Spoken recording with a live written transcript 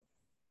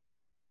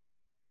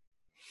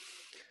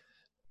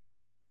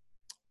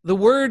The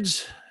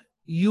words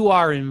 "you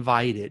are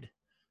invited"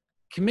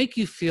 can make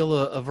you feel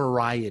a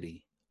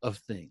variety of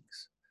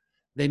things.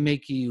 They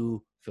make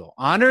you feel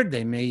honored.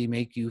 They may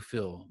make you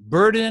feel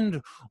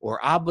burdened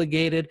or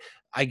obligated.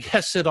 I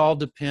guess it all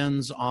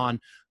depends on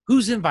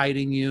who's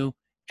inviting you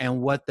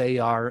and what they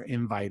are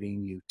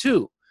inviting you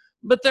to.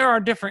 But there are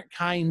different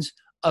kinds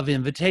of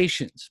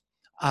invitations.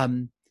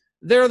 Um,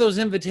 there are those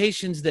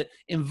invitations that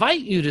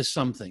invite you to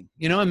something,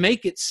 and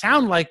make it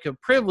sound like a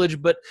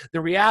privilege, but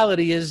the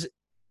reality is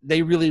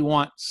they really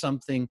want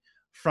something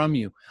from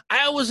you.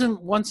 I was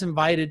once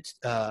invited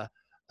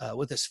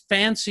with this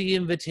fancy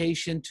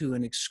invitation to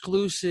an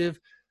exclusive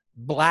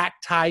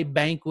black tie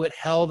banquet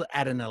held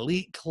at an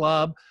elite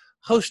club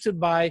hosted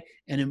by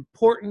an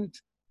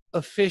important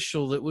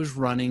official that was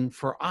running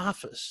for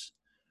office.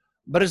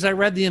 But as I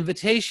read the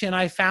invitation,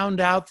 I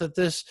found out that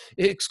this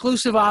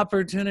exclusive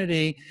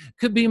opportunity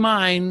could be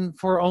mine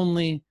for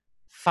only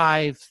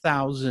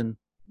 $5,000.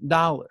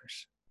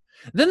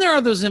 Then there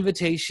are those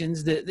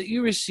invitations that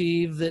you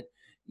receive that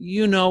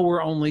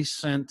were only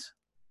sent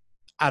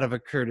out of a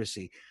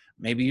courtesy.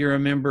 Maybe you're a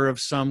member of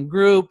some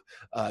group,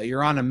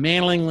 you're on a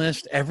mailing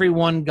list,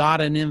 everyone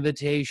got an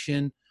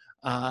invitation,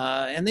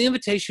 and the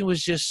invitation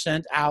was just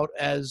sent out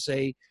as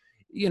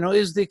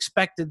is the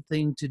expected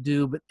thing to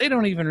do, but they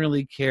don't even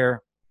really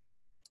care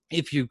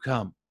if you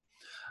come.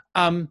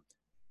 Then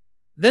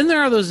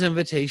there are those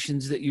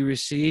invitations that you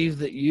receive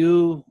that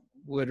you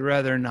would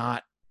rather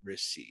not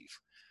receive.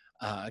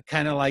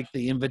 Kind of like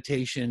the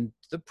invitation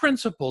to the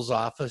principal's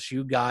office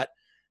you got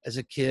as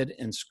a kid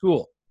in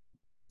school.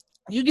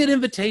 You get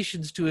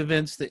invitations to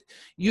events that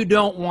you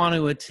don't want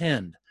to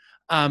attend.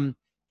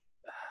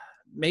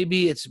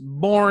 Maybe it's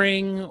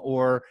boring,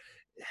 or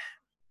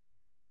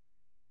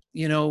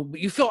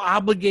you feel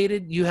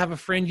obligated. You have a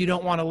friend you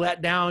don't want to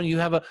let down. You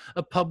have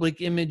a public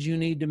image you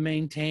need to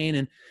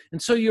maintain.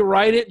 And so you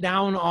write it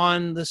down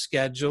on the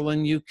schedule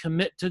and you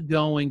commit to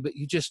going, but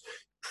you just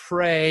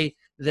pray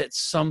that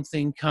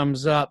something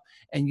comes up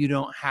and you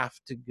don't have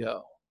to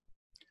go.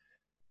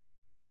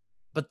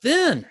 But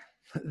then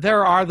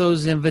there are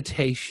those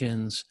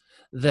invitations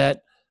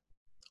that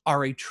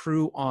are a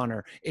true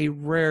honor, a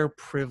rare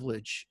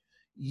privilege.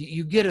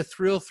 You get a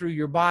thrill through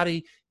your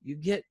body. You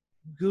get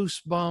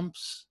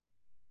goosebumps.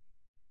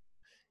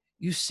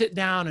 You sit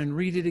down and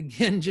read it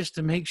again just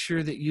to make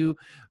sure that you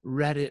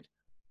read it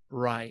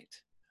right.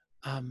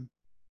 In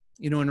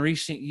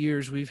recent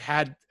years, we've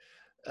had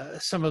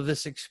some of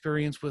this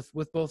experience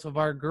with both of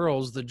our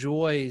girls, the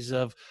joys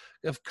of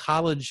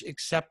college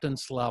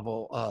acceptance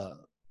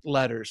level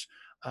letters,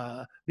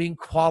 being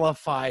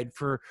qualified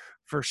for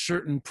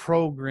certain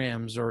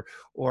programs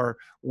or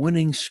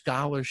winning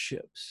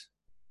scholarships.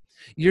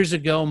 Years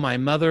ago, my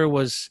mother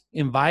was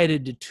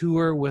invited to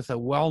tour with a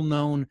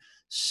well-known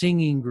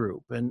singing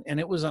group, and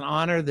it was an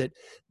honor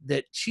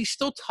that she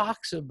still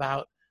talks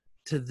about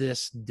to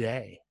this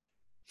day.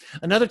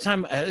 Another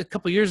time, a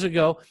couple years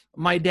ago,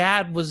 my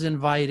dad was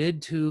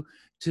invited to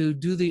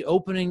do the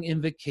opening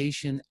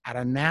invocation at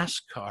a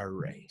NASCAR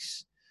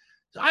race.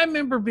 I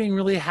remember being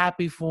really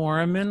happy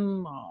for him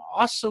and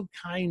also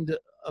kind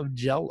of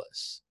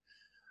jealous.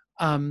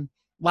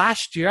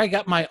 Last year, I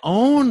got my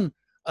own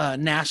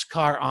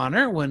NASCAR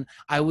honor when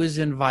I was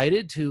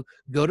invited to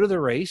go to the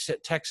race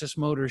at Texas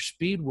Motor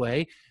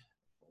Speedway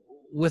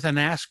with a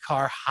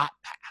NASCAR hot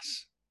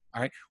pass.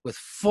 All right, with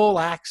full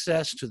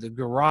access to the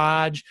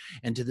garage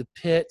and to the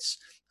pits.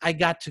 I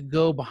got to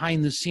go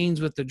behind the scenes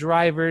with the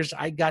drivers.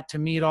 I got to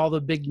meet all the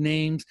big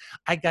names.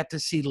 I got to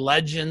see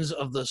legends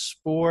of the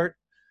sport.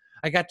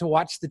 I got to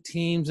watch the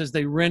teams as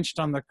they wrenched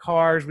on the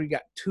cars. We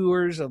got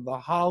tours of the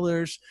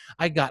haulers.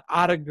 I got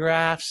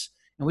autographs,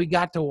 and we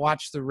got to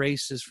watch the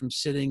races from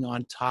sitting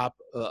on top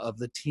of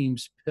the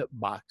team's pit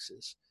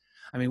boxes.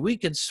 I mean, we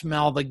could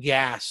smell the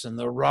gas and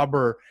the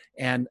rubber,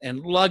 and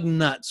lug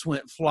nuts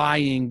went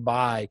flying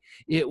by.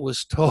 It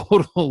was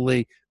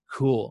totally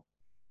cool.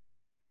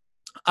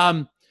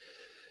 In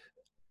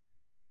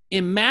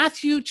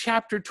Matthew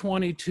chapter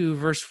 22,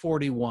 verse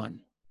 41,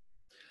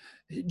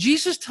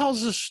 Jesus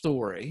tells a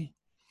story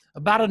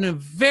about a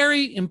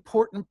very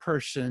important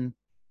person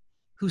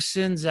who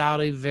sends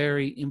out a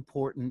very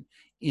important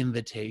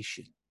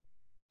invitation.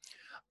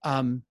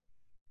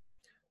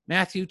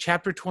 Matthew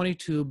chapter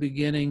 22,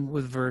 beginning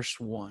with verse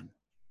 1.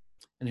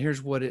 And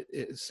here's what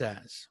it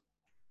says.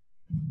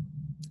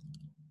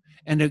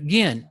 And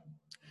again,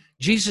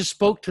 Jesus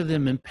spoke to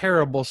them in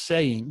parable,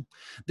 saying,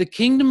 "The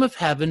kingdom of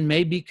heaven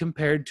may be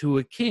compared to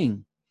a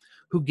king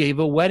who gave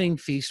a wedding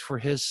feast for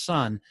his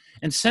son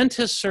and sent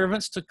his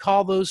servants to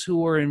call those who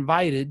were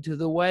invited to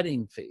the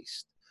wedding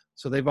feast."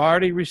 So they've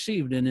already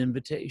received an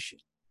invitation.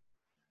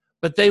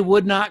 But they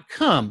would not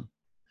come.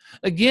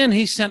 Again,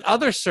 he sent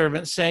other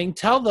servants, saying,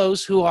 "Tell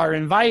those who are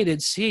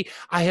invited, see,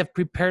 I have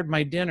prepared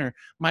my dinner.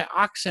 My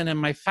oxen and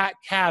my fat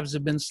calves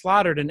have been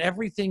slaughtered, and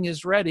everything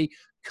is ready.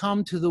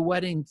 Come to the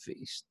wedding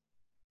feast."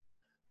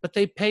 But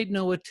they paid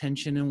no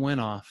attention and went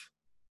off,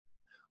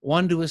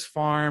 one to his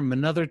farm,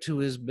 another to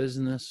his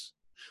business,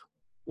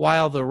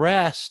 while the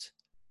rest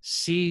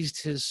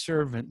seized his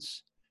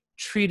servants,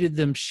 treated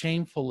them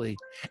shamefully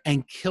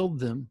and killed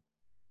them.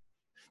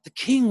 The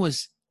king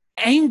was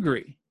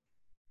angry,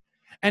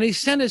 and he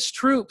sent his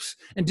troops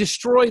and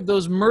destroyed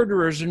those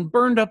murderers and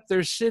burned up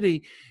their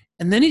city.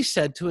 And then he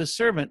said to his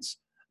servants,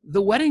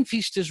 "The wedding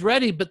feast is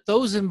ready, but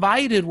those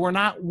invited were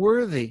not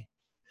worthy.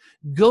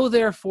 Go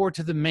therefore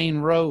to the main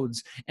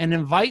roads and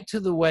invite to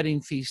the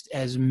wedding feast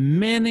as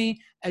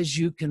many as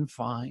you can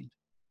find."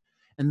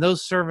 And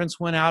those servants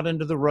went out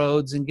into the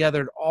roads and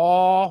gathered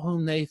all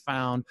whom they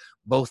found,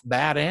 both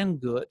bad and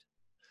good.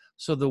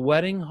 So the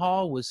wedding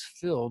hall was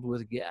filled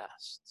with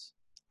guests.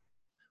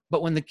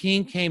 But when the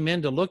king came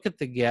in to look at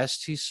the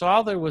guests, he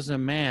saw there was a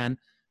man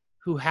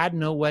who had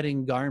no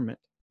wedding garment.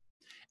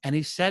 And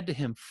he said to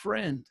him,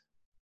 "Friend,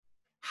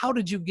 how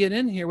did you get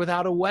in here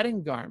without a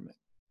wedding garment?"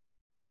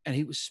 And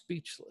he was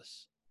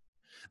speechless.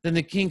 Then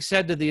the king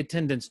said to the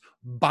attendants,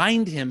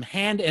 "Bind him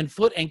hand and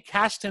foot and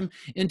cast him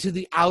into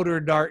the outer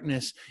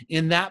darkness.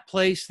 In that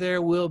place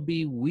there will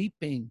be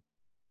weeping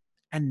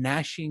and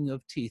gnashing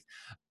of teeth."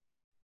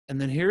 And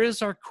then here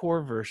is our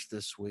core verse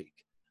this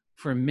week.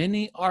 "For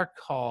many are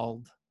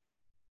called,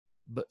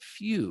 but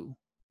few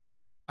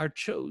are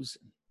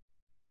chosen."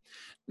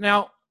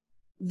 Now,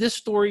 this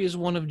story is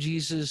one of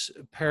Jesus'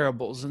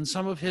 parables, and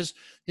some of his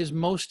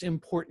most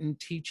important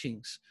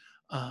teachings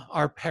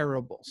are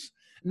parables.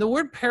 And the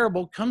word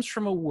parable comes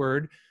from a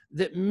word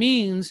that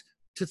means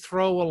to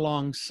throw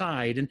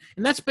alongside. And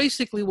that's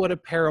basically what a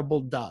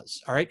parable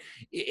does, all right?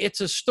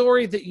 It's a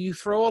story that you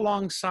throw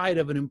alongside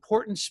of an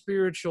important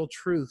spiritual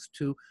truth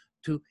to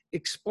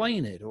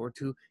explain it or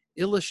to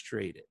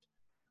illustrate it.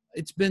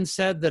 It's been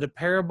said that a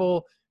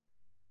parable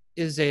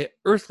is an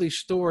earthly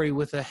story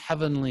with a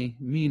heavenly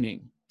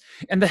meaning.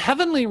 And the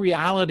heavenly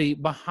reality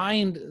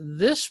behind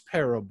this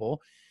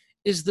parable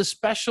is the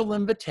special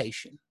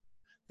invitation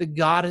that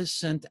God has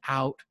sent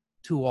out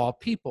to all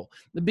people.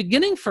 The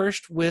beginning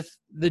first with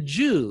the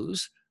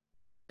Jews,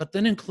 but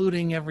then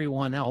including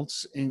everyone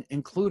else,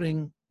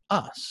 including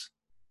us.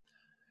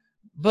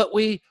 But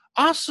we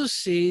also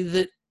see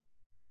that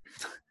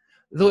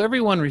though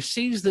everyone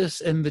receives this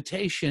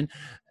invitation,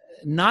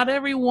 not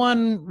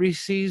everyone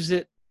receives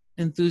it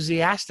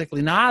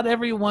enthusiastically. Not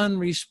everyone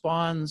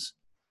responds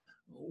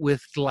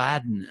with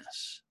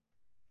gladness.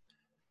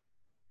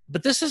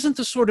 But this isn't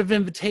the sort of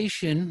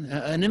invitation,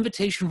 an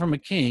invitation from a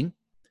king,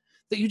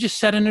 that you just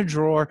set in a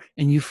drawer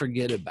and you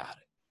forget about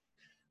it.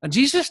 Now,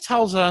 Jesus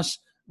tells us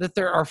that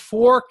there are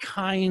 4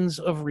 kinds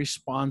of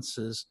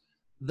responses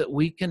that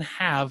we can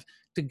have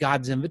to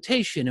God's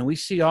invitation. And we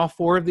see all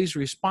 4 of these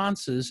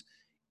responses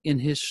in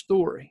his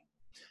story.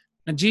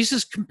 Now,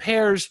 Jesus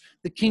compares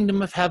the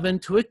kingdom of heaven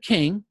to a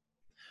king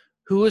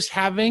who is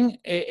having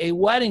a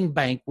wedding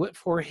banquet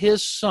for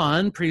his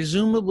son,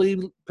 presumably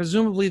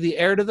the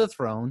heir to the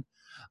throne,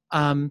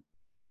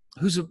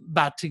 who's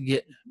about to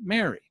get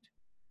married.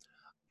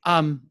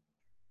 The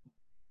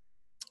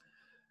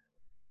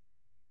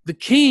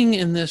king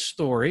in this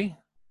story,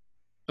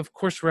 of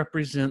course,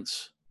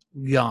 represents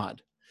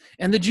God.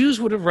 And the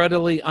Jews would have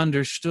readily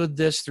understood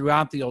this.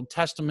 Throughout the Old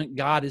Testament,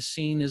 God is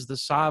seen as the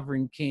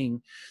sovereign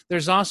king.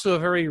 There's also a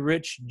very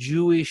rich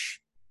Jewish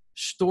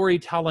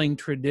storytelling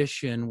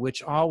tradition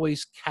which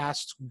always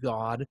casts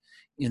God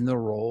in the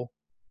role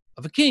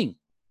of a king.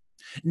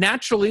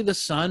 Naturally, the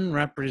son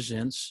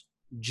represents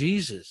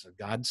Jesus,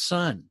 God's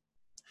son.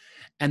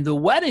 And the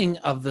wedding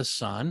of the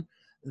son,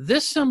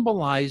 this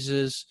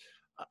symbolizes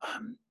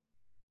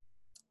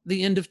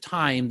the end of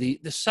time, the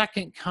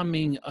second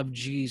coming of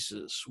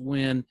Jesus,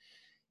 when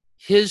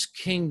his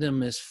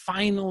kingdom is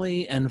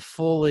finally and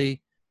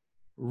fully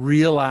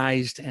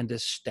realized and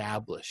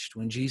established,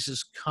 when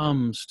Jesus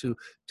comes to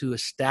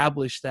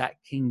establish that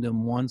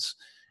kingdom once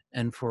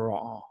and for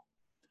all.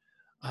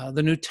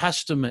 The New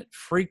Testament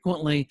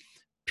frequently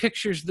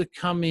pictures the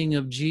coming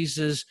of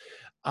Jesus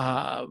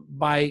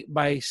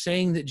by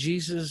saying that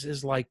Jesus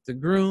is like the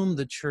groom,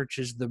 the church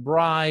is the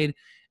bride,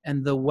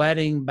 and the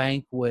wedding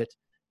banquet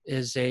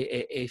is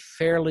a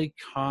fairly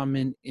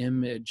common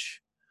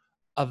image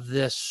of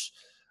this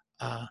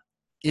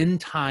end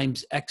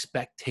times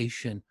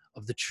expectation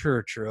of the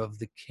church or of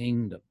the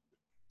kingdom.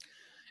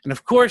 And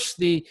of course,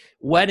 the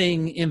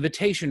wedding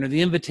invitation or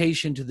the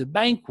invitation to the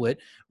banquet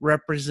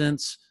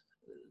represents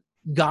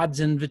God's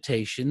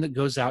invitation that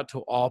goes out to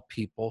all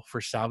people for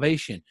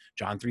salvation.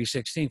 John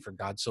 3:16, "For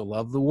God so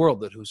loved the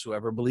world that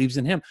whosoever believes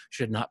in him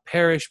should not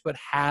perish but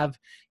have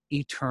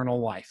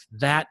eternal life."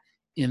 That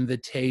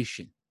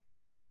invitation.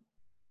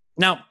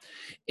 Now,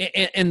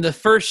 in the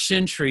first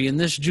century, in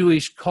this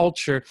Jewish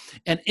culture,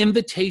 an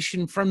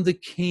invitation from the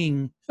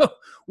king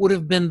would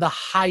have been the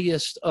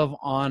highest of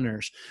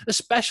honors,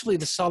 especially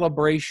the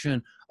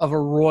celebration of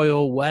a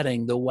royal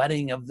wedding, the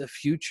wedding of the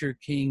future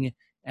king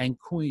and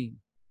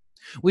queen.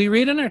 We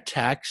read in our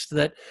text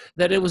that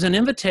it was an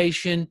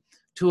invitation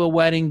to a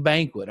wedding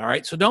banquet, all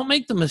right? So don't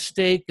make the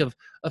mistake of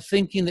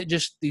thinking that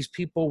just these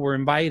people were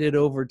invited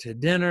over to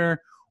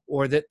dinner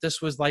or that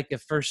this was like a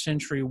first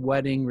century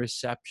wedding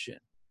reception.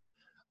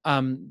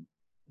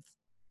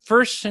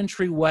 First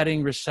century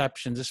wedding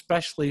receptions,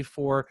 especially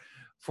for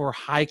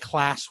high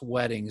class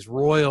weddings,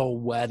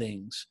 royal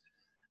weddings,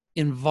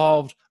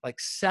 involved like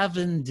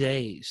 7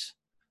 days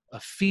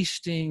of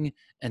feasting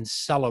and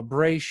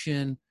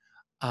celebration.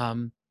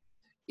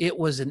 It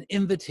was an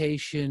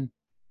invitation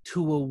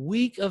to a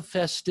week of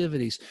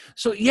festivities.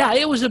 So yeah,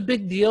 it was a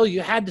big deal. You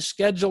had to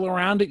schedule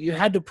around it. You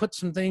had to put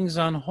some things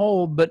on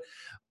hold, but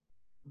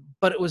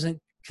it was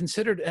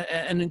considered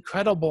an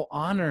incredible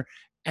honor,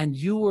 and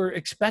you were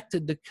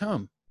expected to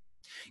come.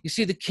 You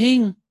see, the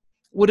king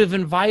would have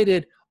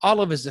invited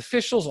all of his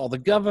officials, all the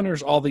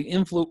governors, all the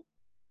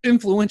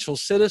influential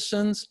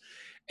citizens.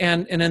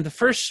 And in the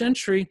first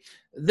century,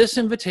 this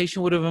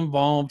invitation would have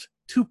involved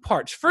 2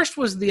 parts. First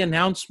was the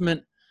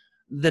announcement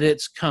that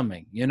it's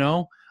coming,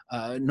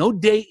 no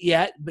date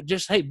yet, but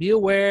just, hey, be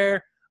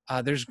aware,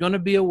 there's going to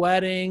be a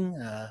wedding,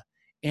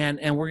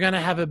 and we're going to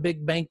have a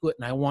big banquet,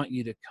 and I want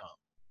you to come.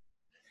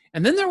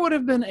 And then there would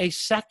have been a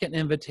second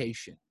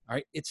invitation. All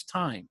right, it's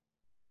time.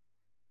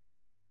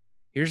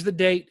 Here's the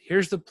date,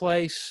 here's the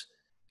place,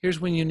 here's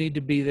when you need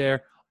to be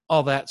there,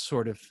 all that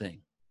sort of thing.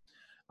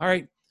 All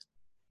right,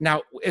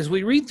 now, as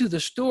we read through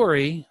the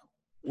story,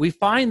 we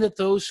find that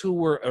those who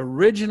were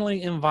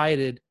originally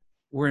invited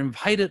were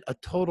invited a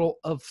total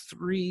of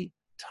 3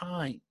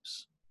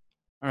 times.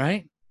 All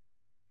right?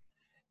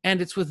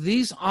 And it's with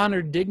these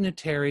honored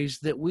dignitaries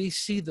that we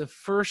see the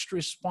first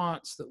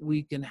response that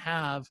we can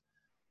have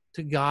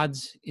to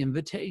God's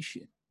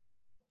invitation.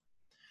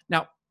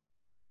 Now,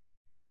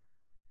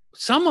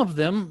 some of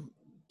them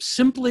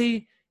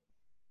simply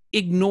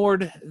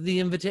ignored the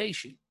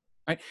invitation.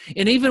 Right?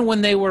 And even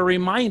when they were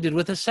reminded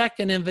with a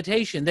second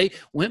invitation, they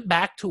went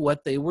back to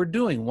what they were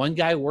doing. One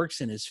guy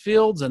works in his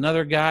fields,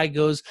 another guy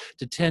goes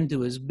to tend to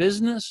his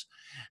business.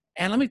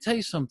 And let me tell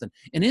you something,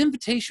 an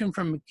invitation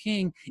from a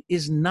king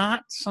is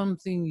not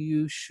something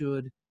you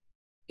should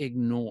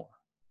ignore.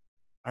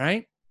 All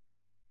right?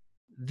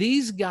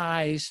 These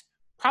guys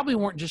probably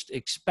weren't just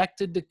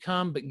expected to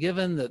come, but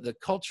given the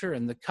culture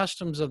and the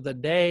customs of the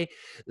day,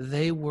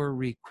 they were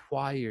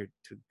required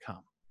to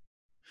come.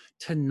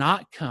 To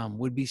not come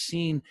would be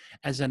seen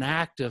as an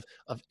act of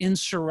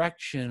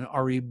insurrection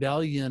or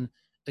rebellion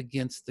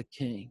against the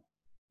king.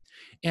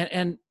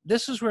 And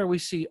this is where we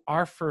see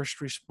our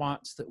first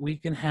response that we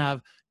can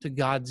have to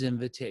God's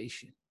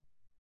invitation.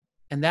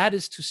 And that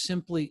is to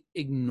simply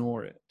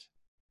ignore it,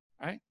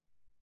 right?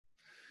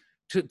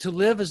 To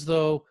live as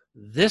though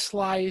this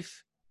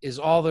life is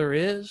all there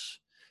is,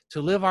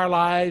 to live our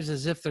lives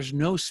as if there's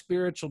no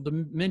spiritual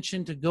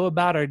dimension, to go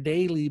about our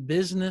daily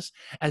business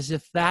as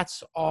if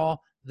that's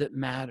all that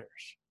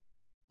matters.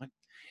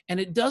 And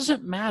it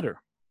doesn't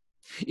matter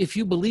if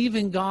you believe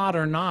in God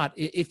or not,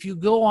 if you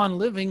go on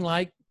living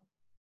like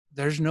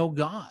there's no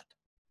God.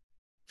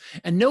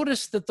 And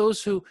notice that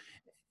those who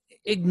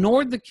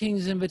ignored the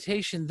king's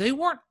invitation, they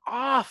weren't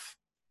off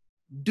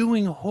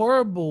doing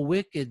horrible,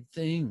 wicked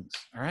things,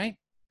 all right?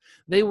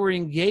 They were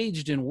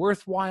engaged in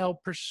worthwhile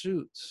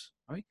pursuits,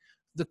 right?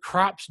 The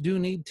crops do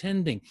need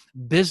tending.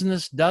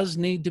 Business does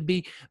need to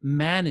be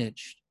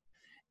managed.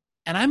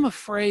 And I'm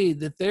afraid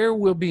that there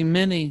will be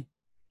many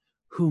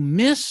who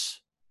miss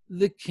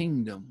the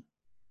kingdom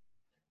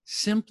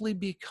simply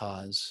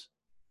because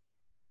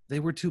they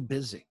were too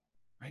busy,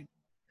 right?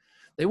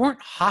 They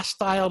weren't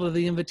hostile to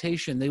the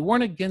invitation. They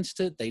weren't against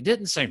it. They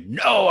didn't say,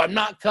 no, I'm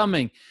not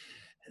coming.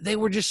 They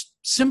were just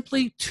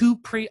simply too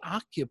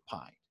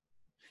preoccupied,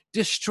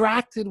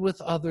 distracted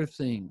with other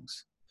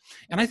things.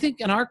 And I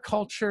think in our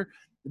culture,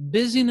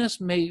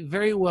 busyness may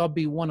very well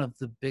be one of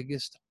the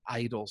biggest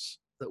idols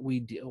that we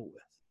deal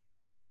with.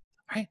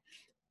 Right?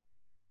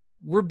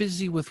 We're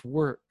busy with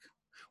work.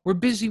 We're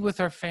busy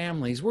with our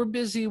families. We're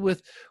busy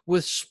with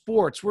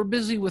sports. We're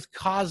busy with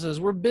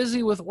causes. We're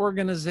busy with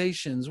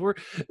organizations. We're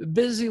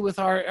busy with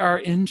our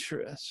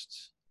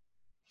interests.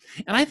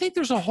 And I think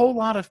there's a whole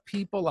lot of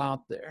people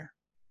out there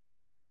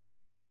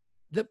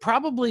that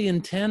probably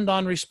intend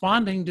on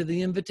responding to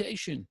the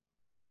invitation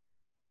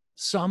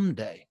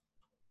someday.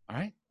 All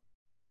right?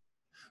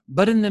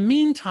 But in the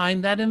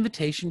meantime, that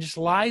invitation just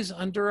lies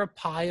under a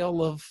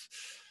pile of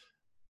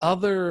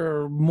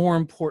other more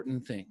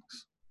important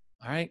things,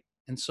 all right?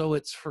 And so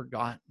it's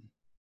forgotten.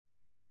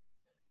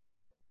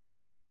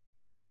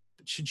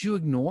 But should you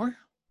ignore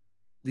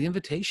the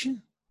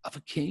invitation of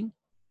a king?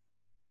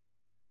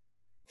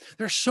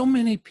 There are so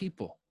many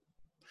people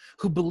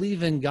who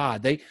believe in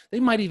God. They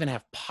might even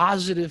have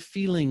positive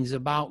feelings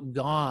about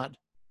God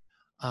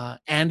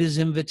and his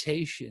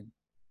invitation,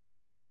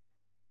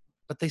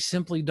 but they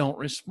simply don't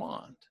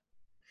respond.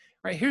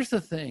 Right? Here's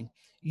the thing.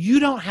 You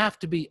don't have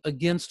to be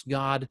against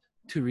God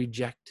to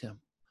reject him.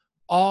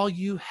 All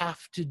you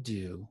have to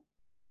do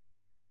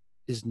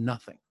is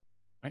nothing,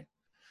 right?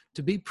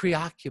 To be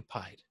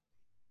preoccupied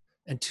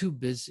and too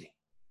busy.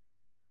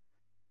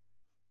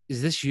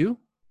 Is this you?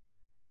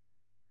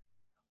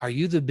 Are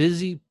you the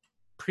busy,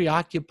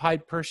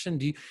 preoccupied person?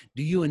 Do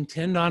you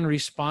intend on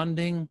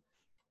responding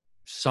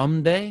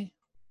someday?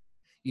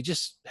 You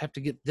just have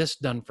to get this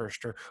done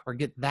first or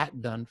get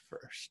that done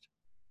first.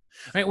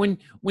 Right? When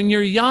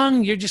you're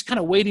young, you're just kind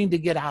of waiting to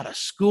get out of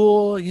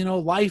school. You know,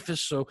 life is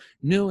so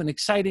new and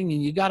exciting,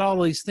 and you got all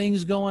these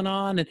things going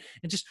on. And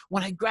just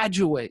when I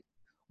graduate,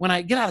 when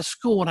I get out of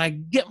school, when I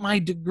get my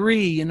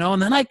degree, and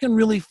then I can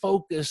really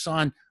focus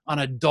on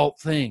adult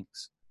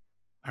things.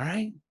 All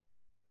right.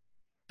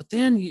 But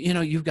then,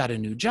 you've got a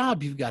new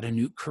job, you've got a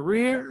new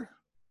career.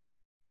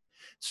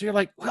 So you're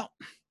like, well,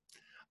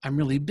 I'm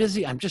really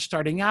busy. I'm just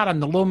starting out. I'm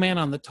the low man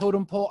on the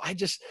totem pole.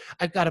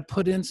 I've got to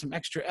put in some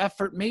extra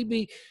effort.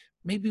 Maybe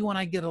when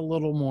I get a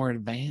little more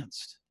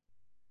advanced.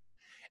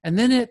 And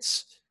then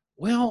it's,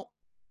 well,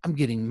 I'm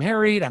getting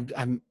married.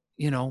 I'm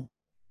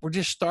we're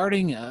just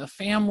starting a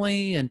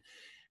family, and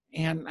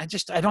I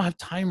don't have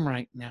time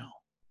right now.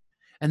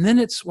 And then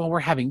it's, well,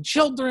 we're having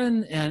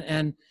children,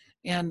 and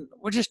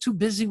we're just too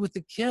busy with the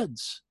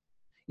kids.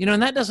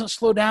 And that doesn't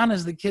slow down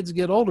as the kids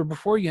get older.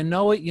 Before you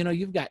know it,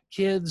 you've got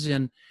kids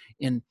in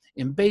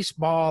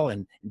baseball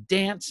and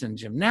dance and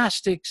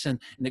gymnastics, and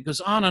it goes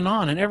on.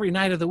 And every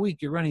night of the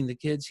week, you're running the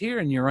kids here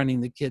and you're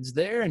running the kids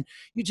there, and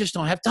you just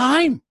don't have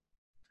time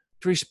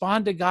to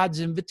respond to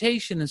God's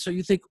invitation. And so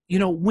you think,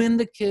 when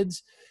the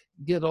kids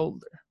get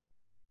older,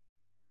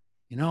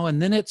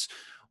 and then it's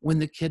when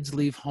the kids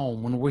leave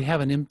home, when we have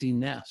an empty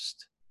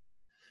nest,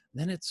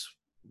 then it's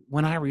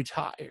when I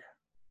retire,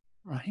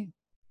 right?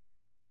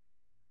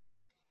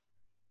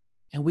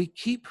 And we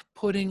keep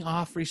putting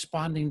off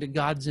responding to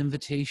God's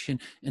invitation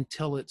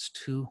until it's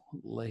too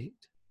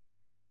late.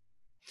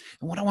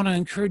 And what I want to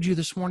encourage you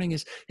this morning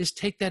is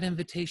take that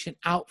invitation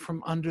out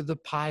from under the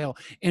pile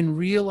and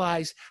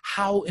realize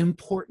how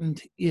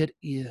important it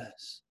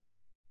is.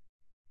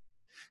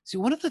 See,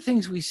 one of the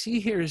things we see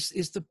here is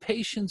the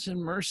patience and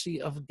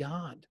mercy of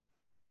God.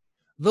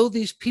 Though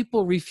these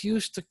people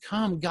refuse to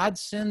come, God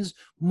sends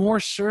more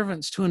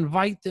servants to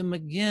invite them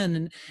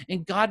again,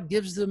 and God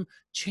gives them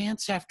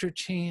chance after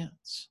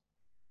chance.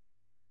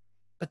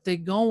 But they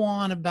go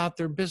on about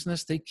their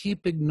business, they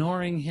keep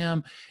ignoring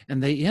him,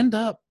 and they end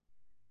up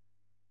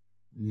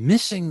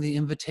missing the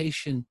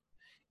invitation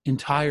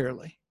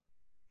entirely.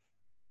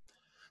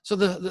 So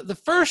the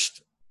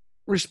first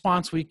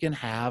response we can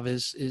have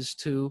is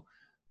to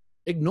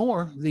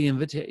ignore the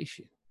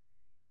invitation.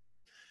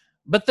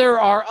 But there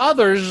are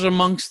others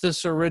amongst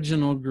this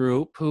original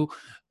group who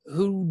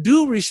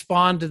do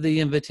respond to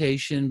the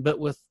invitation, but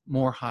with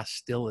more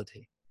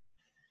hostility.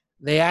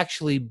 They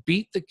actually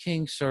beat the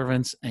king's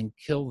servants and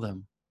kill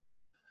them.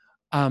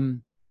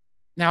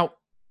 Now,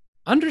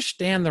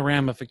 understand the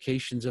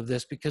ramifications of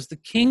this, because the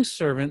king's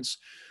servants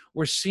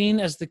were seen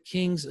as the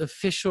king's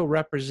official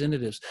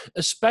representatives,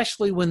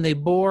 especially when they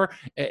bore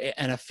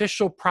an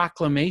official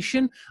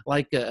proclamation,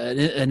 like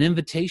an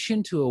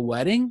invitation to a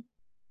wedding.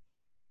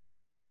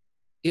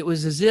 It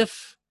was as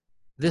if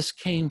this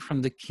came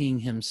from the king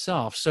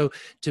himself. So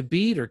to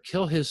beat or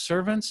kill his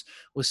servants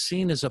was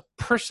seen as a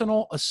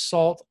personal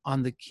assault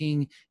on the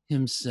king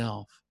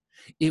himself.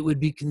 It would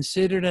be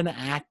considered an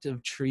act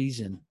of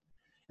treason.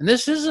 And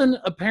this isn't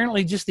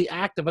apparently just the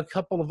act of a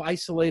couple of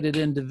isolated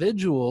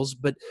individuals,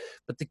 but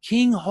the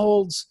king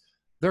holds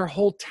their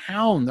whole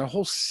town, their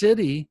whole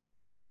city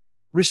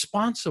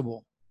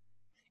responsible.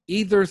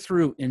 Either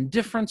through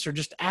indifference or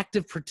just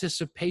active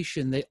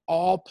participation, they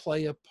all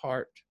play a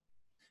part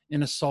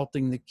in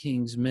assaulting the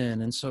king's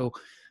men. And so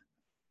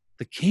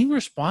the king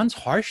responds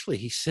harshly.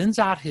 He sends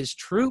out his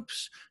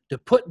troops to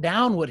put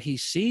down what he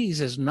sees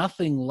as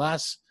nothing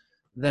less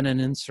than an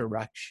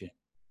insurrection.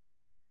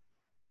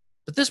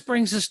 But this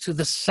brings us to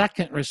the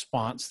second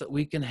response that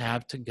we can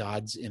have to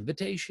God's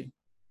invitation.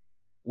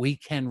 We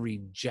can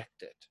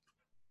reject it.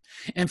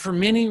 And for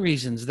many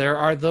reasons, there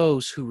are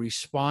those who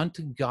respond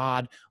to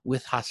God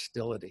with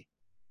hostility,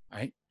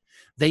 right?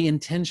 They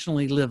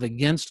intentionally live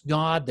against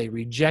God. They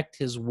reject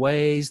his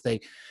ways.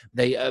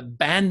 They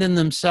abandon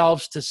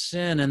themselves to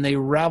sin, and they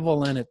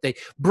revel in it. They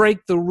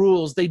break the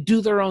rules. They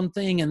do their own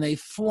thing, and they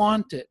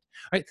flaunt it.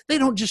 Right? They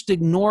don't just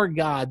ignore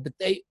God, but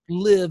they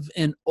live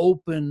in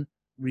open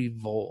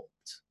revolt.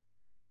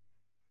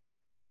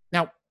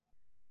 Now,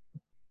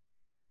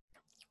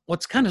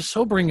 what's kind of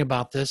sobering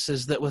about this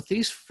is that with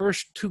these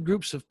first two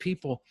groups of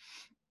people,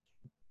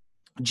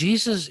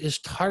 Jesus is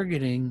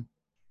targeting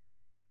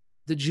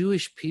the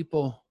Jewish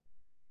people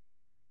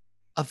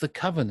of the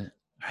covenant,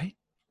 right?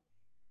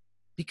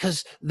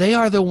 Because they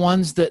are the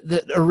ones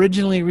that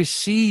originally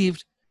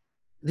received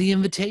the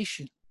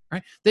invitation,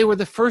 right? They were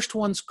the first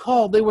ones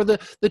called. They were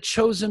the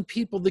chosen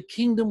people. The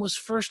kingdom was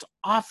first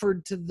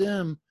offered to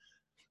them.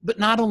 But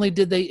not only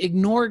did they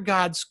ignore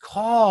God's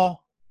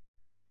call,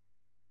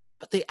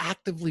 but they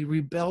actively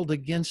rebelled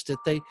against it.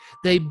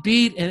 They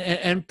beat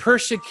and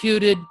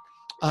persecuted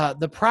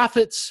the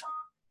prophets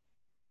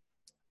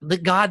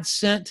that God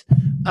sent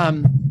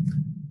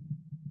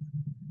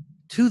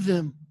to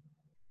them.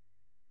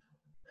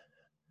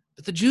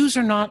 But the Jews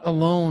are not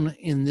alone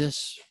in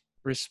this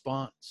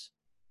response.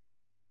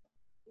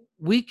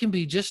 We can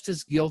be just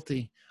as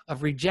guilty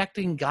of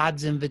rejecting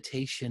God's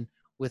invitation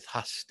with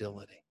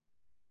hostility.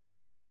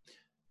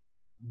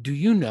 Do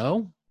you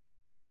know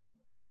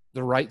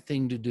the right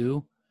thing to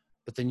do,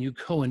 but then you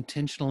go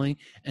intentionally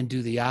and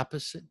do the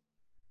opposite?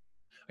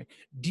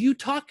 Do you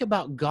talk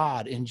about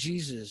God and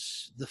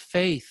Jesus, the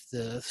faith,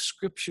 the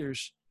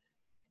scriptures,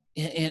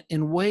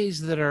 in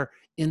ways that are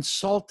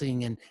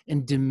insulting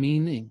and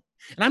demeaning.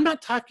 And I'm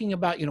not talking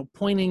about,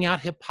 pointing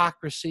out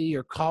hypocrisy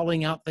or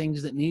calling out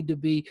things that need to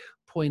be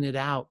pointed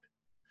out,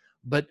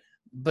 but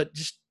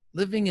just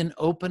living in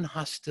open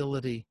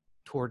hostility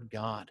toward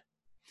God.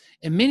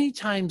 And many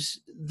times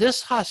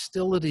this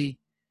hostility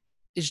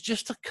is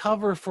just a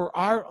cover for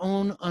our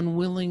own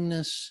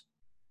unwillingness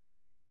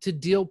to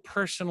deal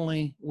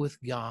personally with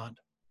God,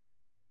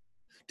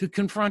 to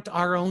confront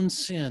our own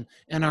sin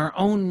and our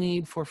own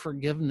need for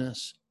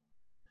forgiveness.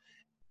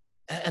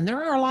 And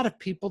there are a lot of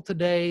people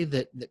today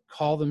that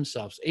call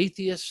themselves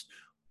atheists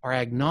or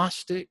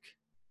agnostic,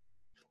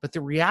 but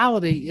the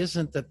reality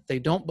isn't that they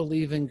don't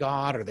believe in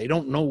God or they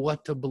don't know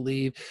what to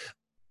believe.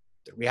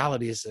 The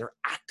reality is they're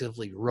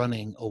actively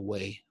running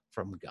away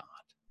from God.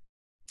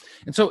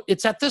 And so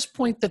it's at this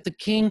point that the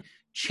king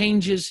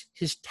changes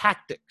his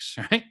tactics,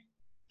 right?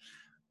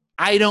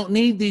 I don't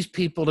need these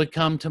people to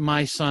come to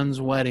my son's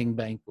wedding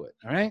banquet,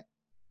 all right?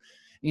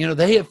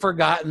 They have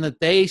forgotten that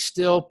they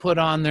still put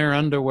on their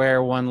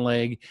underwear one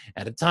leg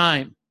at a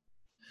time.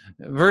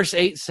 Verse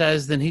 8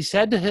 says, then he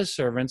said to his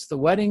servants, the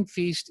wedding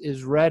feast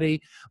is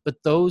ready, but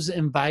those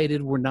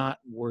invited were not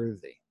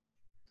worthy.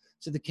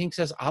 So the king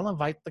says, I'll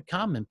invite the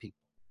common people,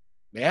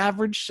 the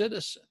average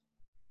citizen.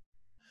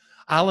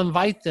 I'll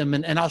invite them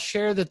and I'll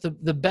share that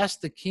the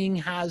best the king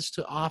has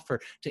to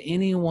offer to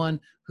anyone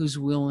who's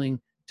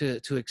willing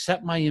to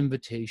accept my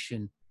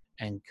invitation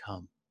and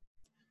come.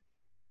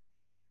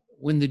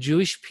 When the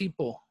Jewish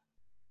people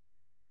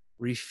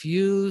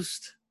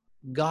refused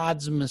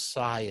God's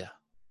Messiah,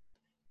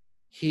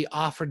 he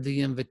offered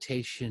the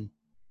invitation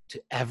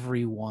to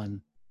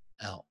everyone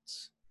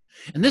else.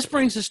 And this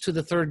brings us to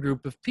the third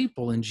group of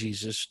people in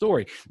Jesus'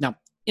 story. Now,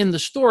 in the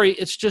story,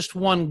 it's just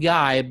one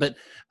guy, but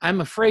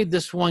I'm afraid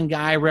this one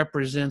guy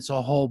represents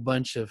a whole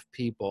bunch of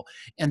people.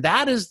 And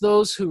that is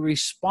those who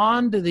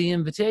respond to the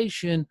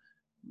invitation,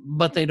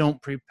 but they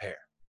don't prepare.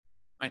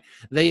 Right?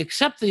 They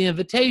accept the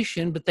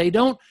invitation, but they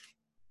don't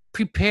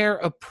prepare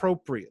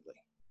appropriately.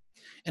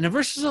 And in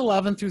verses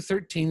 11 through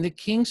 13, the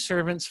king's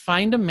servants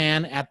find a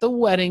man at the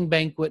wedding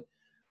banquet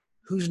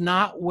who's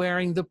not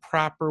wearing the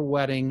proper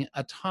wedding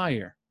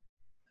attire.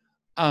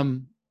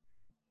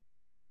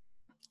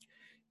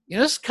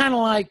 It's kind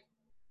of like,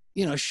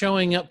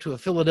 showing up to a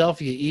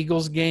Philadelphia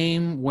Eagles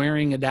game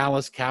wearing a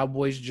Dallas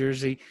Cowboys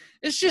jersey.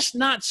 It's just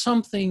not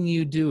something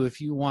you do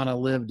if you want to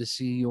live to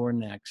see your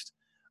next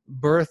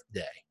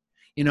birthday.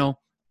 In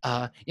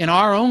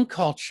our own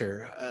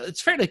culture,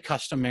 it's fairly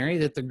customary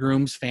that the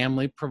groom's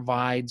family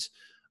provides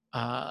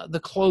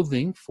the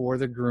clothing for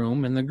the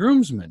groom and the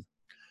groomsmen.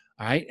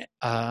 All right.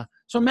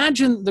 So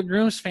imagine the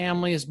groom's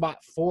family has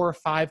bought 4 or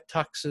 5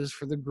 tuxes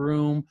for the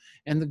groom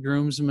and the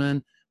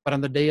groomsmen, but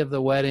on the day of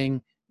the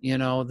wedding,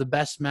 the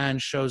best man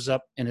shows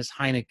up in his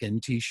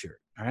Heineken t-shirt.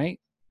 All right.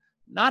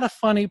 Not a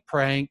funny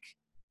prank.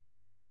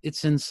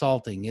 It's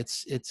insulting.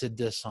 It's a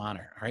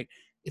dishonor. All right.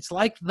 It's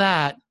like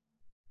that,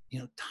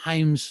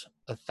 times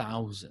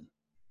 1,000.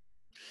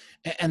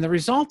 And the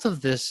result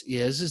of this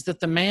is that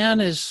the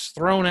man is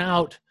thrown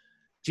out,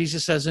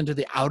 Jesus says, into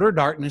the outer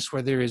darkness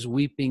where there is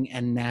weeping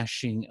and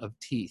gnashing of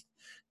teeth.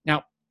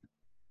 Now,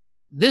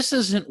 this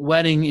isn't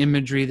wedding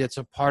imagery that's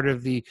a part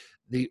of the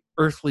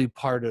earthly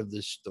part of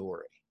the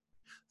story.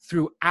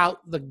 Throughout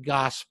the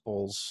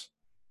Gospels,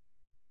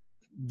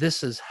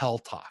 this is hell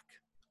talk,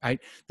 right?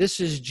 This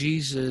is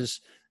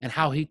Jesus and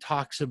how he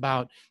talks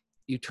about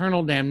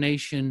eternal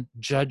damnation,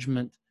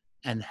 judgment,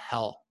 and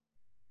hell.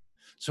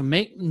 So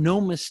make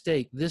no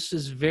mistake, this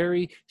is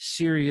very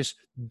serious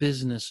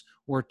business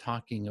we're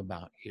talking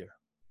about here.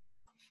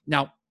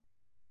 Now,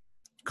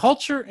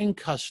 culture and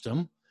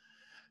custom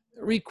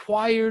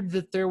required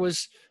that there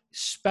was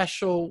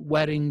special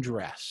wedding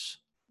dress,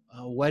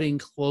 wedding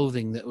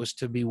clothing that was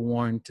to be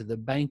worn to the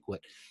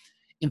banquet.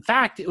 In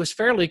fact, it was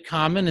fairly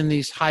common in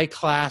these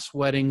high-class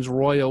weddings,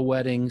 royal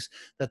weddings,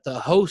 that the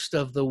host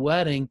of the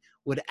wedding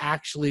would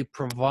actually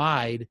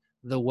provide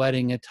the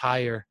wedding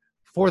attire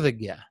for the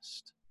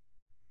guest.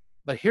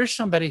 But here's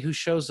somebody who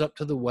shows up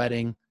to the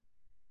wedding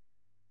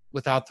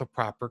without the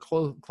proper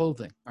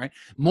clothing, right?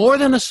 More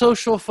than a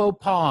social faux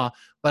pas,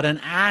 but an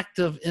act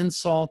of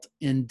insult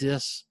and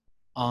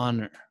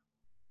dishonor.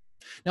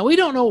 Now, we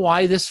don't know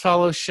why this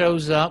fellow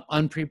shows up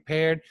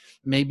unprepared.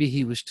 Maybe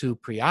he was too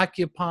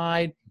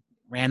preoccupied,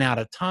 ran out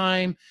of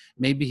time.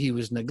 Maybe he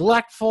was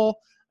neglectful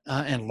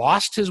and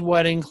lost his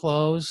wedding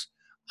clothes.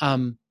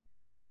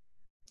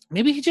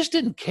 Maybe he just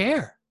didn't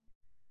care.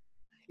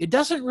 It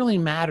doesn't really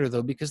matter,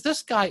 though, because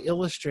this guy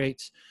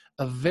illustrates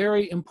a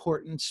very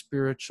important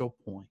spiritual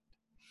point.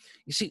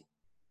 You see,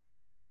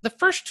 the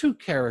first 2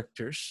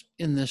 characters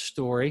in this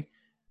story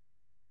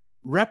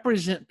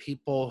represent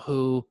people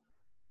who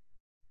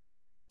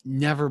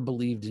never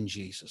believed in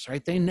Jesus,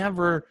 right? They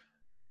never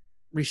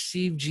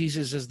received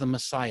Jesus as the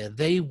Messiah.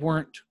 They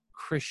weren't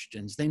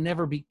Christians. They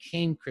never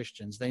became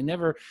Christians. They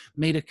never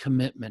made a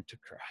commitment to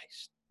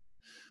Christ.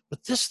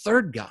 But this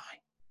third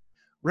guy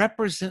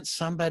represents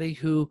somebody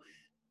who,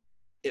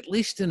 at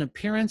least in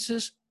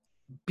appearances,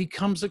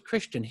 becomes a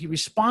Christian. He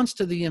responds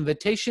to the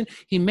invitation.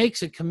 He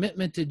makes a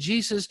commitment to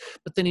Jesus,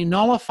 but then he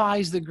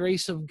nullifies the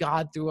grace of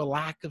God through a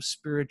lack of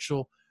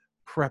spiritual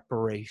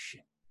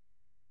preparation.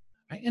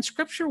 Right? And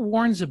Scripture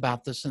warns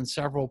about this in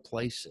several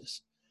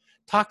places.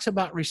 Talks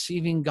about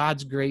receiving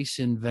God's grace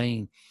in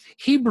vain.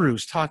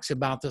 Hebrews talks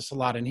about this a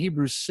lot. In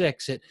Hebrews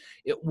 6, it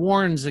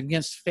warns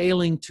against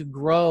failing to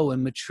grow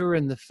and mature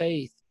in the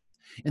faith.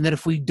 And that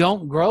if we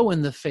don't grow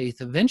in the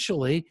faith,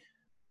 eventually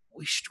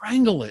we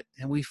strangle it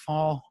and we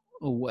fall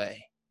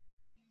away.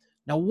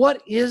 Now,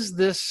 what is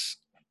this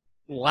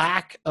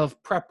lack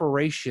of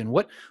preparation?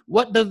 What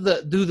do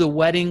the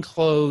wedding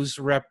clothes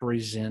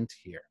represent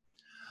here?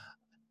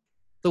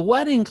 The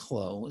wedding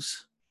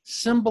clothes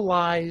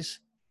symbolize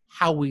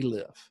how we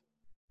live,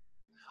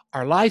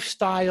 our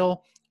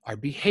lifestyle, our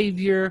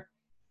behavior.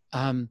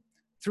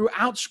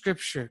 Throughout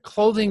Scripture,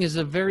 clothing is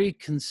a very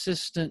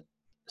consistent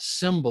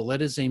symbol.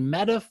 It is a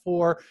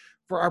metaphor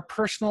for our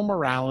personal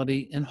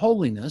morality and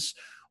holiness,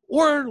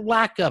 or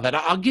lack of it.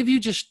 I'll give you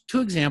just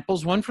two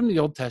examples, one from the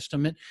Old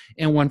Testament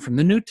and one from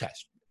the New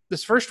Testament.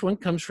 This first one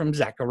comes from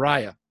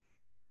Zechariah,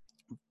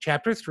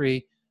 chapter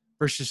 3,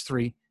 verses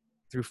 3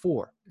 through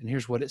 4. And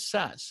here's what it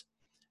says.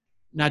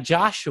 Now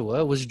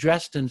Joshua was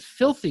dressed in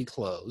filthy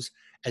clothes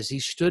as he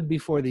stood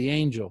before the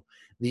angel.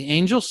 The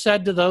angel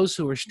said to those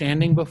who were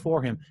standing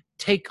before him,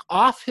 "Take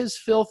off his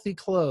filthy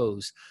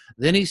clothes."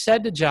 Then he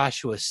said to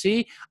Joshua,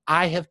 "See,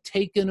 I have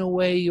taken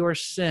away your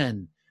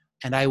sin,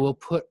 and I will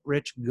put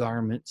rich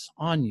garments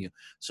on you."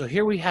 So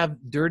here we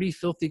have dirty,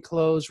 filthy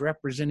clothes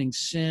representing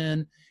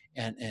sin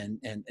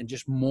and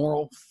just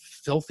moral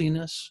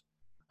filthiness,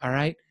 all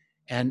right?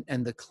 And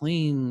the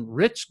clean,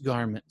 rich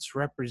garments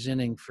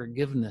representing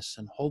forgiveness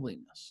and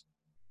holiness.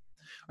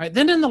 All right,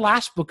 then in the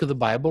last book of the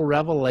Bible,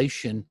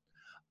 Revelation,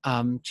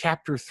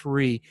 chapter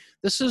 3,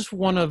 this is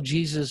one of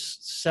Jesus'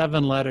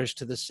 7 letters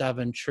to the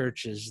 7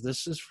 churches.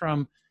 This is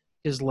from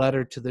his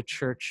letter to the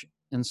church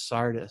in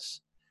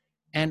Sardis.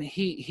 And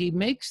he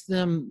makes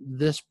them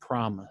this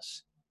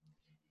promise.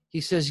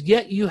 He says,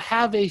 "Yet you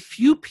have a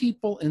few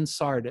people in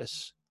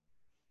Sardis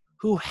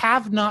who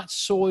have not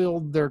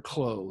soiled their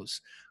clothes."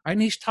 And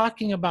he's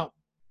talking about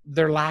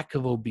their lack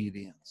of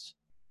obedience.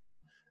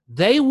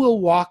 "They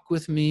will walk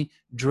with me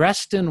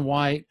dressed in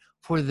white,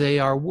 for they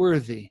are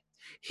worthy.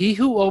 He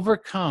who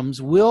overcomes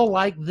will,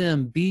 like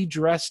them, be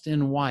dressed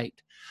in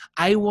white.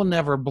 I will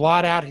never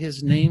blot out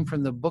his name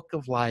from the book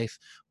of life,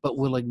 but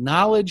will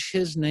acknowledge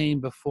his name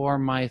before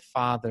my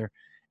Father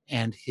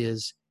and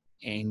his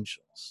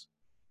angels."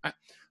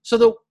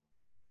 So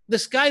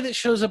this guy that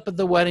shows up at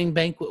the wedding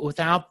banquet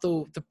without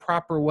the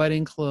proper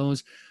wedding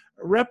clothes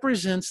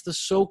represents the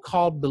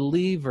so-called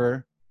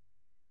believer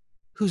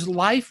whose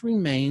life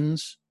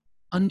remains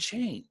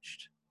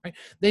unchanged. Right?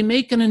 They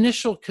make an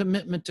initial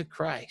commitment to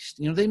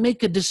Christ. They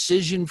make a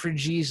decision for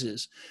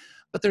Jesus,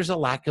 but there's a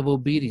lack of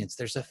obedience.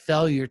 There's a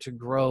failure to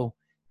grow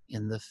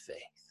in the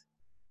faith.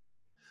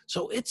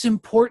 So it's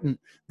important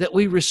that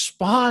we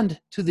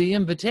respond to the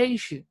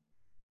invitation.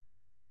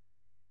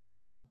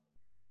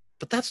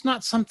 But that's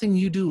not something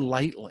you do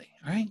lightly,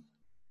 right?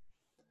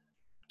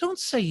 Don't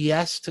say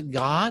yes to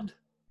God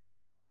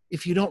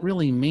if you don't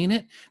really mean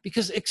it,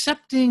 because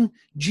accepting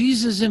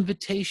Jesus'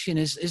 invitation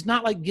is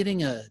not like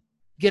getting a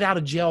get out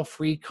of jail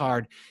free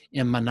card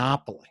in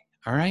Monopoly,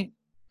 all right?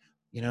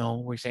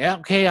 We say,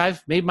 "Okay,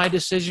 I've made my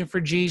decision for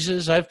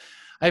Jesus.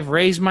 I've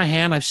raised my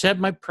hand. I've said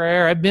my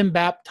prayer. I've been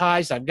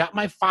baptized. I've got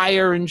my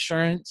fire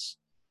insurance.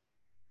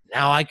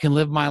 Now I can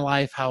live my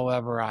life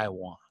however I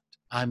want.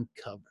 I'm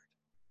covered."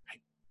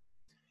 Right?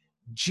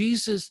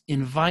 Jesus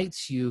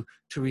invites you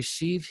to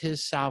receive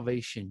his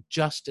salvation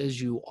just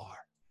as you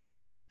are.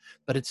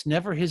 But it's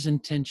never his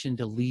intention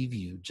to leave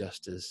you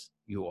just as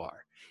you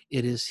are.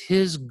 It is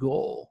his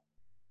goal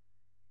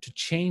to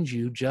change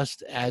you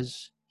just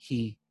as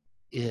he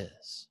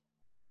is.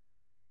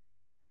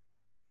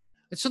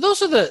 And so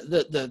those are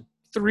the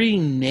 3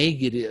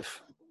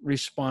 negative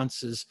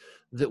responses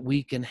that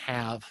we can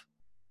have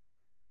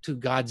to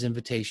God's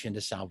invitation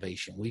to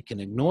salvation. We can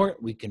ignore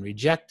it, we can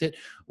reject it,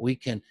 we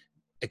can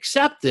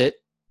accept it,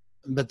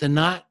 but then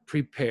not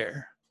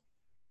prepare.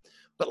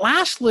 But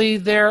lastly,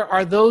 there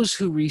are those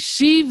who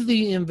receive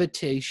the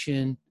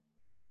invitation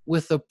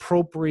with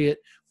appropriate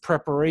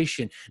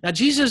preparation. Now,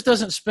 Jesus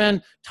doesn't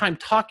spend time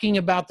talking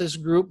about this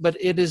group, but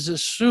it is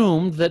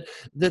assumed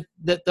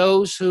that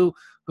those who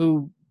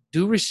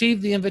do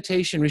receive the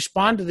invitation,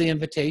 respond to the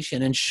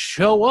invitation, and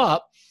show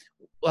up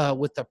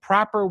with the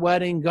proper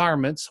wedding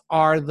garments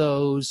are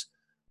those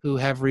who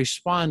have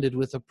responded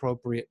with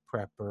appropriate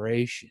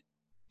preparation.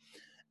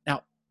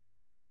 Now,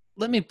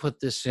 let me put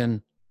this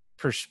in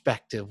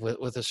perspective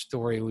with a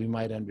story we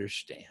might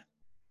understand.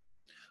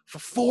 For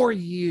 4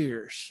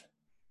 years,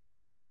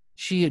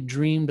 she had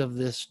dreamed of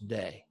this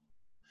day.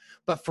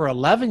 But for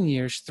 11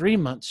 years, 3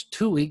 months,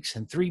 2 weeks,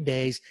 and 3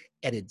 days,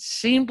 it had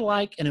seemed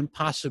like an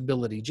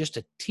impossibility, just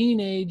a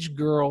teenage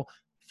girl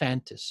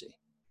fantasy.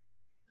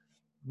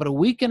 But a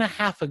week and a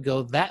half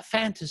ago, that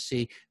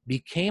fantasy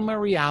became a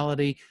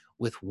reality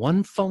with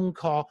one phone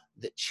call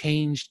that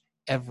changed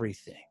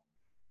everything.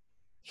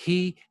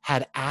 He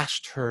had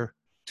asked her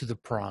to the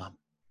prom.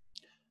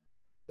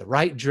 The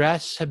right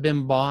dress had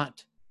been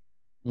bought.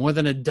 More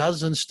than a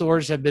dozen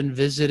stores had been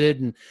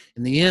visited. And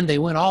in the end, they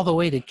went all the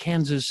way to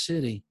Kansas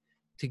City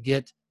to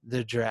get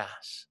the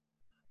dress.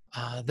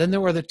 Then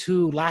there were the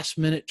 2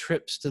 last-minute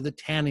trips to the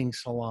tanning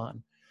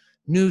salon.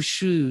 New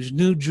shoes,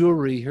 new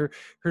jewelry. Her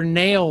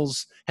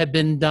nails had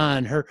been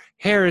done. Her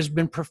hair has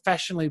been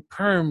professionally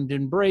permed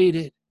and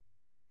braided.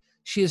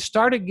 She has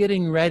started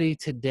getting ready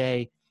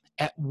today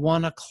at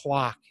 1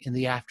 o'clock in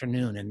the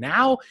afternoon. And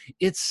now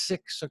it's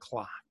 6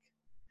 o'clock.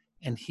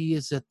 And he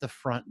is at the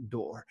front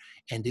door.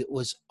 And it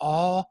was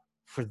all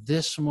for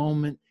this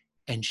moment.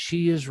 And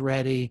she is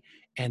ready.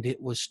 And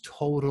it was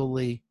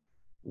totally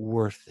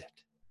worth it.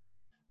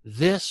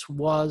 This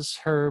was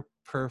her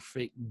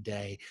perfect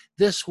day.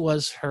 This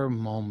was her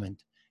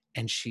moment,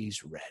 and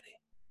she's ready.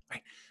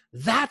 Right?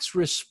 That's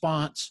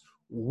response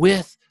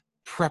with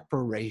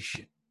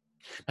preparation.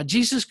 Now,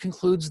 Jesus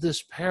concludes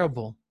this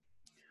parable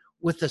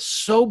with a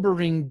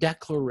sobering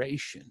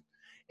declaration.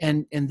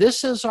 And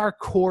this is our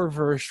core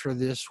verse for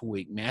this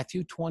week,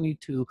 Matthew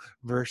 22,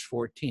 verse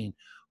 14.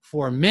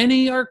 For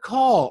many are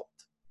called,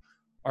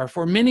 or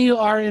for many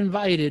are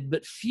invited,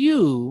 but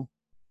few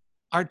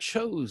are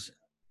chosen.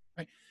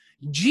 Right?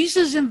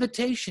 Jesus'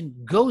 invitation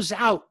goes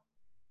out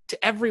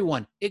to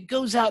everyone. It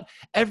goes out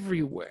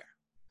everywhere.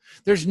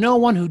 There's no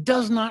one who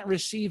does not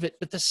receive it.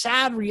 But the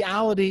sad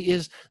reality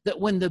is that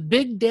when the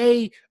big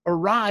day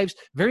arrives,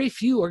 very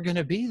few are going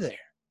to be there.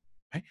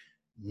 Right?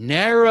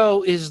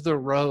 Narrow is the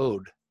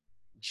road,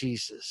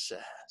 Jesus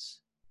says.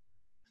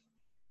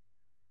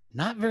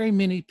 Not very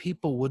many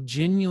people will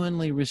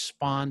genuinely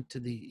respond to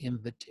the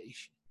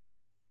invitation.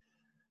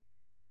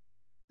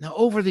 Now,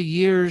 over the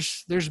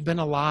years, there's been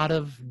a lot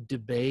of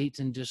debate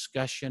and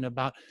discussion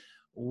about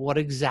what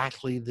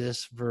exactly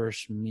this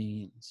verse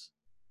means.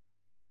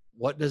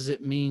 What does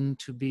it mean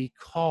to be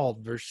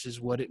called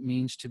versus what it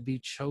means to be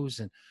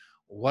chosen?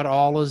 What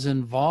all is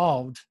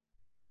involved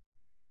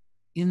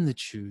in the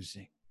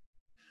choosing?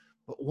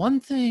 But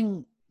one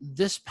thing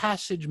this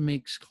passage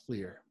makes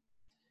clear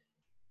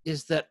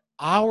is that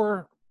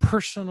our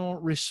personal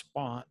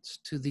response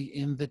to the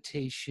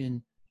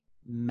invitation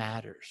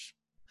matters.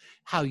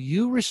 How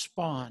you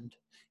respond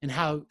and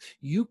how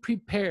you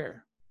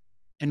prepare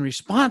in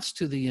response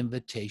to the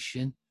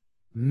invitation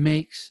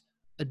makes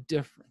a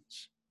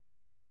difference.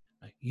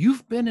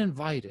 You've been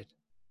invited.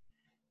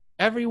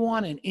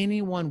 Everyone and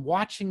anyone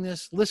watching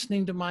this,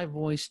 listening to my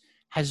voice,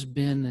 has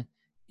been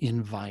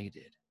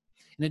invited.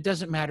 And it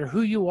doesn't matter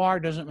who you are,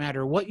 doesn't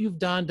matter what you've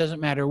done, doesn't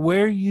matter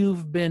where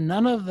you've been.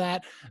 None of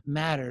that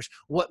matters.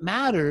 What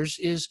matters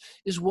is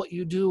what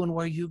you do and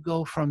where you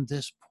go from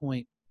this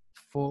point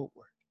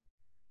forward.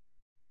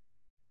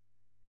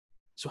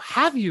 So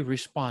have you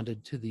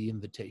responded to the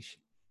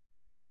invitation?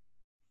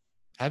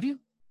 Have you?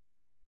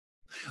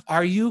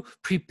 Are you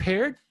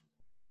prepared?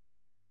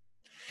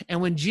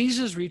 And when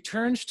Jesus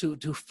returns to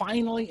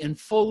finally and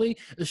fully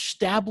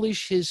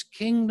establish his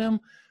kingdom,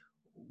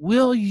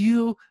 will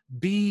you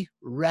be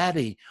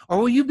ready? Or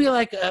will you be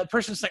like a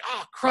person that's like,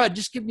 oh, crud,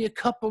 just give me a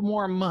couple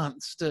more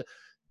months to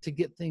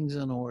get things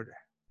in order?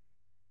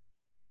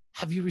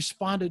 Have you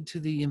responded to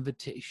the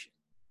invitation?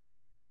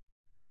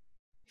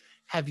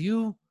 Have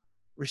you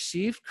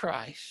received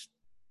Christ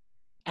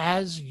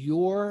as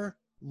your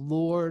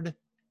Lord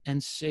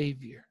and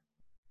Savior?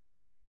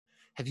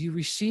 Have you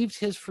received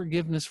his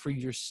forgiveness for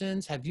your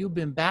sins? Have you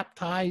been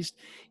baptized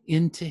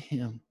into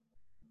him?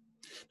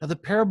 Now, the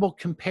parable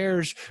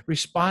compares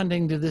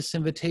responding to this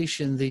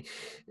invitation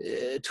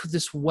to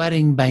this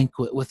wedding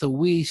banquet with a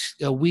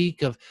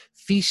week of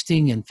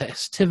feasting and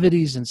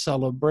festivities and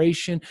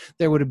celebration.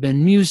 There would have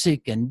been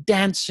music and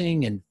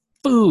dancing and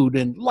food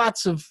and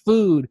lots of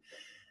food.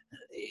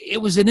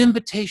 It was an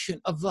invitation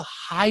of the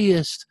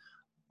highest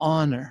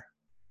honor.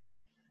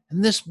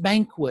 And this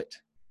banquet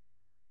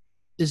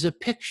is a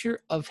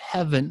picture of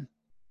heaven,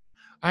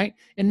 right?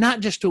 And not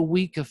just a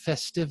week of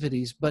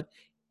festivities, but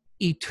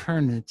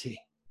eternity.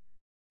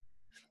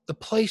 The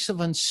place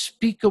of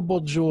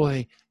unspeakable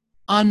joy,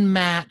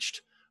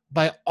 unmatched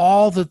by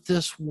all that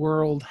this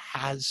world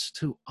has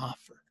to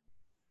offer,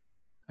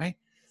 right?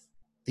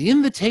 The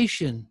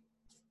invitation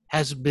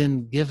has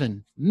been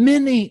given.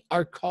 Many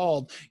are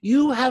called.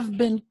 You have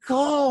been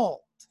called.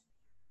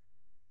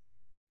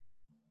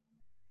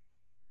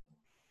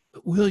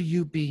 But will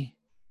you be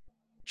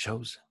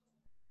chosen?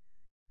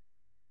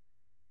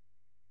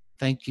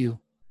 Thank you,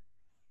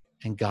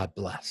 and God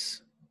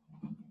bless.